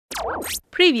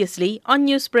Previously on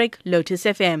Newsbreak Lotus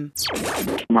FM.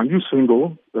 My new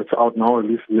single that's out now,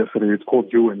 released yesterday, it's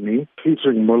called You and Me,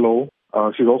 featuring Willow.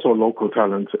 She's also a local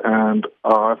talent, and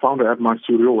I found her at my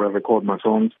studio where I record my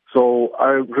songs. So I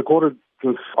recorded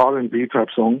this R&B type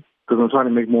song because I'm trying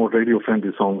to make more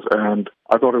radio-friendly songs, and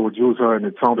I thought I would use her, and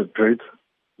it sounded great.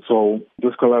 So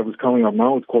this collab is coming up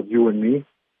now. It's called You and Me.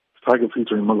 It's Tiger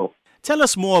featuring Willow. Tell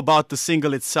us more about the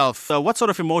single itself. What sort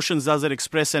of emotions does it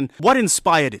express, and what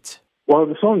inspired it? Well,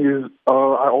 the song is,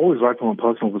 I always write from a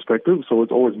personal perspective, so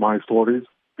it's always my stories.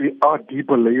 There are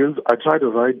deeper layers. I try to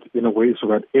write in a way so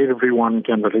that everyone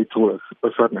can relate to a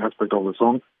certain aspect of the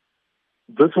song.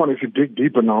 This one, if you dig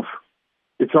deep enough,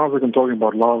 it sounds like I'm talking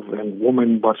about love and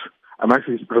woman, but I'm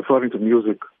actually referring to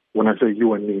music when I say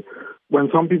you and me. When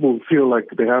some people feel like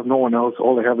they have no one else,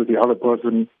 all they have is the other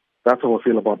person, that's how I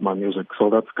feel about my music. So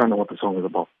that's kind of what the song is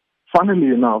about. Funnily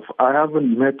enough, I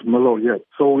haven't met Willow yet.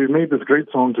 So we made this great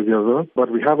song together,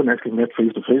 but we haven't actually met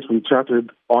face-to-face. We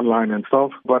chatted online and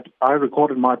stuff, but I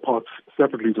recorded my parts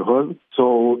separately to hers.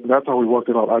 So that's how we worked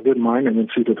it out. I did mine, and then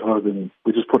she did hers, and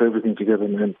we just put everything together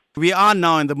in the end. We are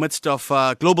now in the midst of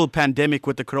a global pandemic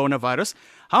with the coronavirus.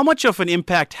 How much of an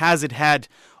impact has it had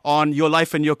on your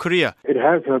life and your career? It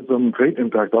has had some great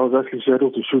impact. I was actually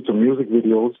scheduled to shoot some music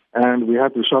videos, and we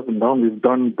had to shut them down. We've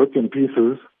done bits and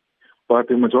pieces, but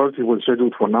the majority was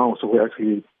scheduled for now, so we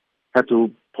actually had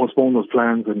to postpone those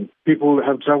plans. And people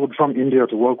have traveled from India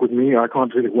to work with me. I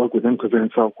can't really work with them because they're in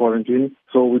self-quarantine.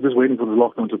 So we're just waiting for the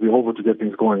lockdown to be over to get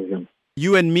things going again.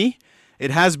 You and Me,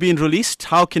 it has been released.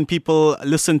 How can people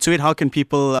listen to it? How can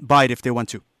people buy it if they want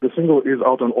to? The single is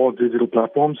out on all digital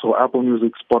platforms, so Apple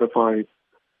Music, Spotify,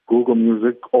 Google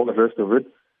Music, all the rest of it.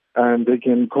 And they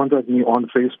can contact me on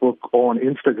Facebook or on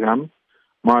Instagram.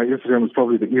 My Instagram is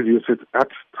probably the easiest. It's at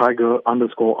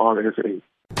Tiger_RSA.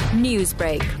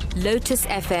 Newsbreak, Lotus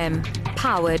FM,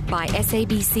 powered by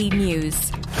SABC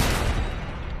News.